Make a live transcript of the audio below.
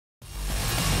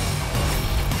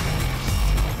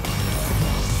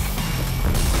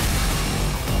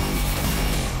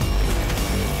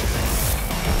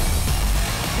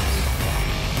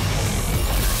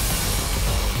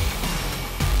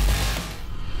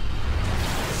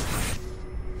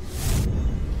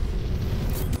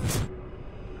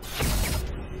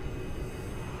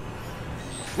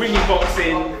Wingy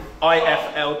Boxing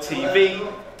IFL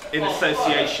TV in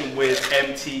association with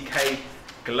MTK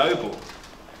Global.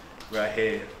 We're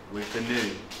here with the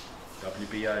new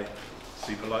WBO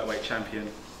super lightweight champion,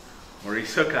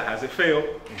 Maurice. How's it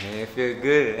feel? It feels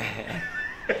good.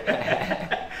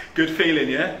 Good feeling,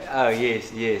 yeah? Oh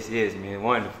yes, man,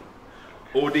 wonderful.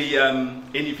 All the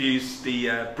interviews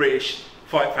the British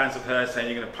fight fans have heard saying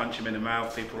you're going to punch him in the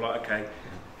mouth. People are like, okay,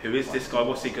 who is this guy?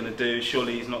 What's he going to do?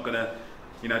 Surely he's not going to,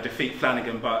 defeat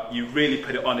Flanagan. But you really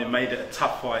put it on and made it a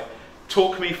tough fight.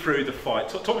 Talk me through the fight.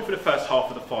 Talk me through the first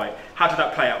half of the fight. How did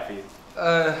that play out for you?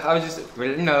 I was just,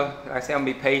 like I said, I'm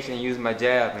gonna be patient, use my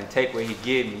jab, and take what he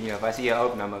give me. If I see an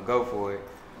opening, I'm gonna go for it.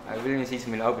 I really didn't see too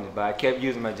many openings, but I kept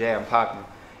using my jab and popping.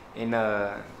 And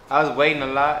I was waiting a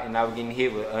lot, and I was getting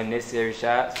hit with unnecessary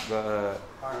shots. But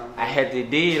I had to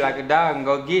dig like a dog and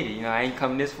go get it. I ain't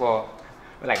come this far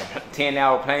with like a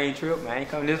 10-hour plane trip. I ain't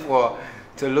come this far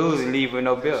to lose and leave with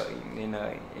no belt. And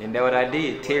that's what I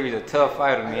did. Terry's a tough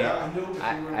fighter, man.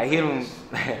 I hit him.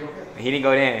 He didn't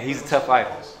go down. He's a tough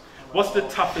fighter. What's the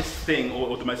toughest thing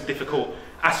or the most difficult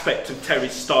aspect of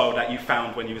Terry's style that you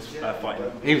found when you was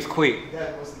fighting? He was quick.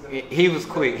 He was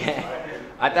quick.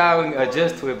 I thought I would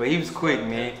adjust to it, but he was quick,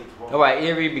 man. That's why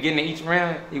every beginning of each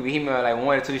round, he would hit me like 1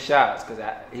 or 2 shots because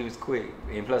he was quick.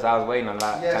 And plus, I was waiting a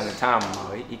lot, trying to time him,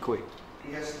 but he quick.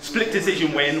 Split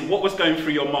decision win. What was going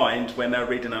through your mind when they were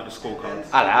reading out the scorecards?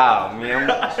 Oh, man.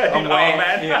 I'm waiting.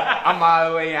 Man. Yeah, I'm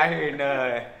all the way out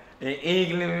here in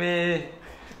England, man.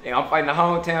 And I'm fighting a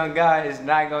hometown guy. It's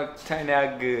not gonna turn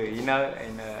out good,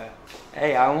 And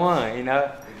hey, I won,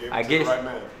 I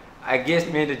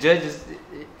guess, man, the judges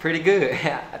pretty good.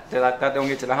 I thought they were gonna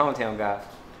get to the hometown guy.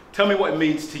 Tell me what it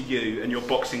means to you and your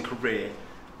boxing career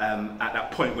at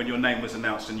that point when your name was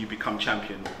announced and you become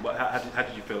champion. How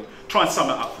did you feel? Try and sum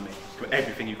it up for me, for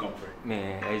everything you've gone through.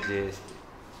 Man,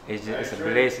 it's a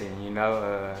blessing,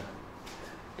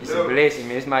 It's a blessing,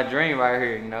 man. It's my dream right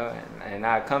here, and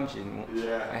I accomplished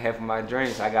it. I have my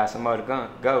dreams. I got some more to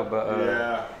go,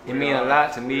 but it means a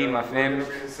lot to me, my family.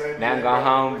 Now I'm going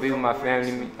home, be with my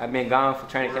family. I've been gone for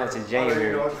training camp since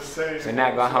January, so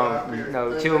now I go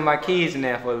home, chill with my kids in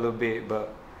there for a little bit.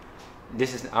 But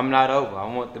I'm not over. I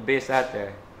want the best out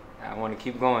there. I want to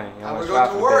keep going. Now we're going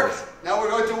to work. Now we're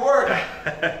going to work.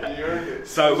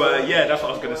 So yeah, that's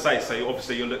what I was going to say. So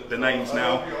obviously you look the names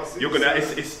now. You're gonna.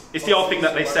 It's the old thing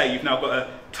that they say. You've now got a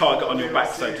target on your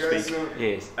back, so to speak.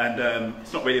 Yes. And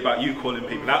it's not really about you calling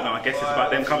people out now. I guess it's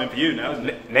about them coming for you now, isn't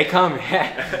it? They coming.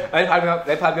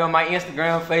 they probably on my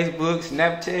Instagram, Facebook,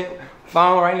 Snapchat,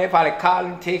 phone right now. Probably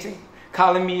calling, texting,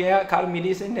 calling me out, calling me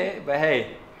this and that. But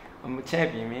hey, I'm a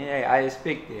champion, man. Hey, I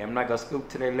expect it. I'm not gonna scoop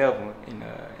to their level and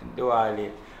do all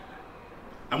that.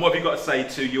 And what have you got to say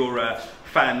to your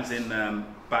fans in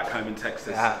back home in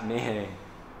Texas? Man,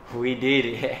 we did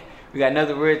it. We got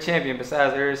another world champion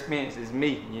besides Earl Spence. It's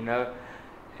me,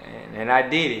 and I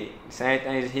did it. Same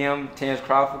thing as him. Terrence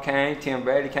Crawford came, Tim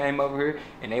Bradley came over here,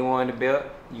 and they won the belt.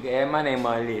 You can add my name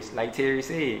on the list, like Terry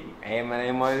said. Add my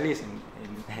name on the list,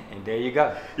 and there you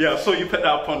go. Yeah, I saw you put that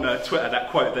up on Twitter, that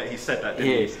quote that he said that,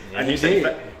 didn't yes, and he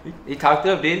did. He talked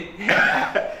up, did he?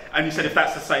 And you said if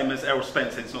that's the same as Errol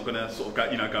Spence, it's not going to sort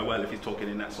of go well if he's talking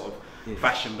in that sort of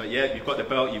fashion. But yeah, you've got the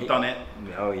belt, you've done it.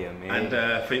 Oh yeah, man.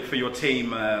 And for your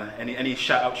team, any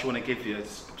shout outs you want to give your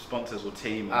sponsors or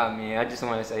team? I just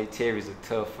want to say Terry's a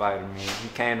tough fighter, man. He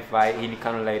came to fight, he didn't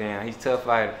come to lay down. He's a tough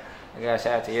fighter. I got to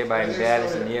shout out to everybody in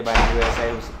Dallas and everybody in the USA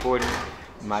who supported me.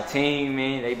 My team,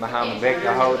 man, they behind my back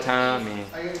the whole time,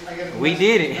 and we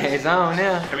did it. It's on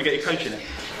now. Can we get your coach in it?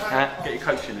 Huh? Get your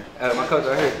coach in it. My coach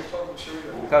right here.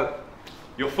 Coach.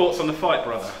 Your thoughts on the fight,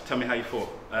 brother? Tell me how you thought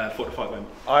the fight went.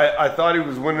 I thought he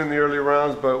was winning the early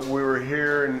rounds, but we were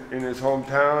here in his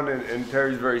hometown, and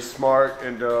Terry's very smart,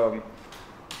 and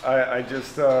I'm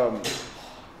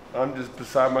just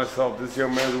beside myself. This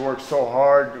young man has worked so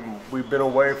hard, and we've been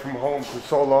away from home for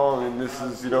so long, and this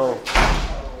is,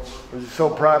 I'm just so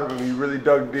proud of him. He really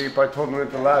dug deep. I told him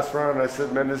at the last round, I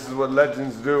said, man, this is what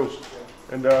legends do.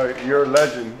 And you're a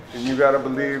legend, and you got to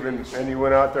believe. And he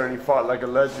went out there and he fought like a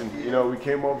legend. We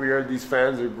came over here. These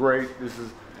fans are great.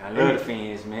 I love the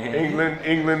fans, man.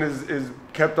 England is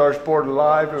kept our sport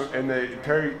alive. And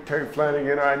Terry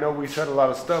Flanagan, I know we said a lot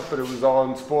of stuff, but it was all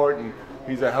in sport. And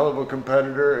he's a hell of a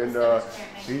competitor. And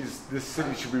this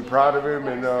city should be proud of him.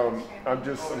 And I'm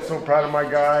so proud of my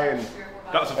guy. And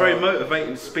That was a very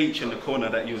motivating speech in the corner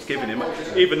that you was giving him.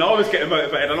 Even I was getting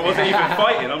motivated, and I wasn't even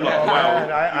fighting. I'm like, wow.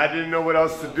 Man, I didn't know what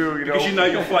else to do, you know. Because you know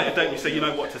you're fighting, don't you? So you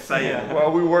know what to say.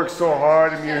 Well, we work so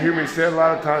hard. I mean, you hear me say a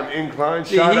lot of time, incline.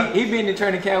 Yeah, he been in the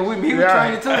training camp with me. He was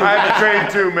training too. I had to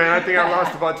train too, man. I think I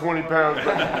lost about 20 pounds.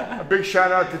 But a big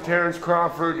shout out to Terrence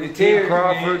Crawford and Team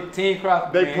Crawford. Man. Team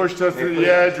Crawford. They pushed us to the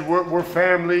edge. We're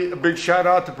family. A big shout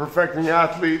out to Perfecting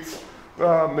Athletes.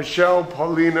 Michelle,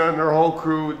 Paulina, and their whole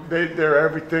crew. They're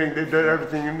everything. They did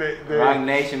everything. And Rock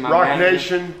Nation, my Rock manager.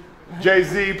 Nation.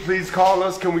 Jay-Z, please call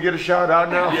us. Can we get a shout out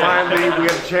now? Finally, we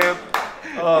got a champ.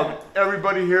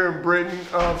 Everybody here in Britain,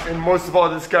 and most of all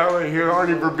this guy right here,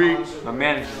 Arnie Verbeek. My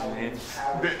manager, man.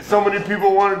 So many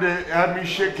people wanted to have me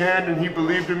shake hand, and he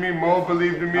believed in me. Mo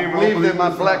believed in me. I believed in my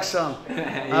black son.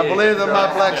 I believed in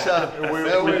my black son.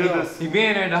 We did this. He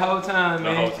been there the whole time,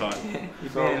 man. The whole time. He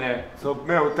been there. So,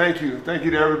 man, well, thank you. Thank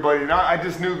you to everybody. And I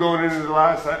just knew going into the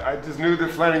last, I just knew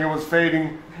that Flanagan was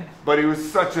fading, but he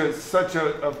was such a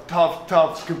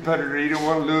tough competitor. He didn't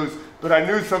want to lose. But I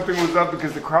knew something was up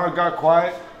because the crowd got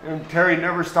quiet, and Terry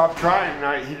never stopped trying,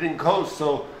 and he didn't coast.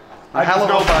 So I just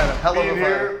know being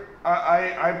here,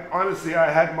 I honestly, I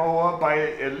had Mo up by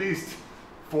at least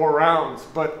 4 rounds,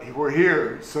 but we're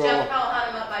here. So Jeff Powell had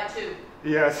him up by 2.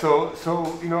 yeah, so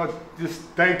you know, just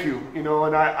thank you, you know,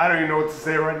 and I don't even know what to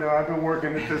say right now. I've been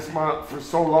working at this month for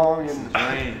so long,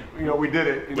 and you know, we did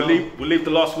it. We'll leave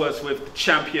the last words with the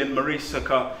champion Maurice.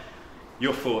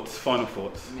 Your thoughts, final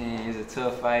thoughts. Man, it's a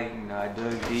tough fight. You know, I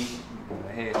dug deep. You know,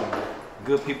 I had some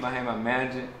good people. I had my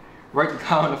manager. Worked the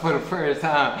corner for the first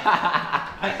time.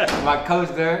 My coach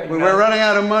there. We're running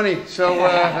out of money, so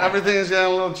everything is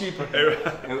getting a little cheaper.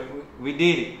 We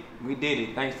did it. We did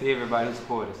it. Thanks to everybody who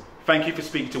supported us. Thank you for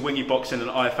speaking to Wingy Boxing and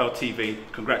IFL TV.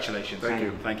 Congratulations. Thank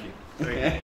you. Thank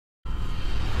you.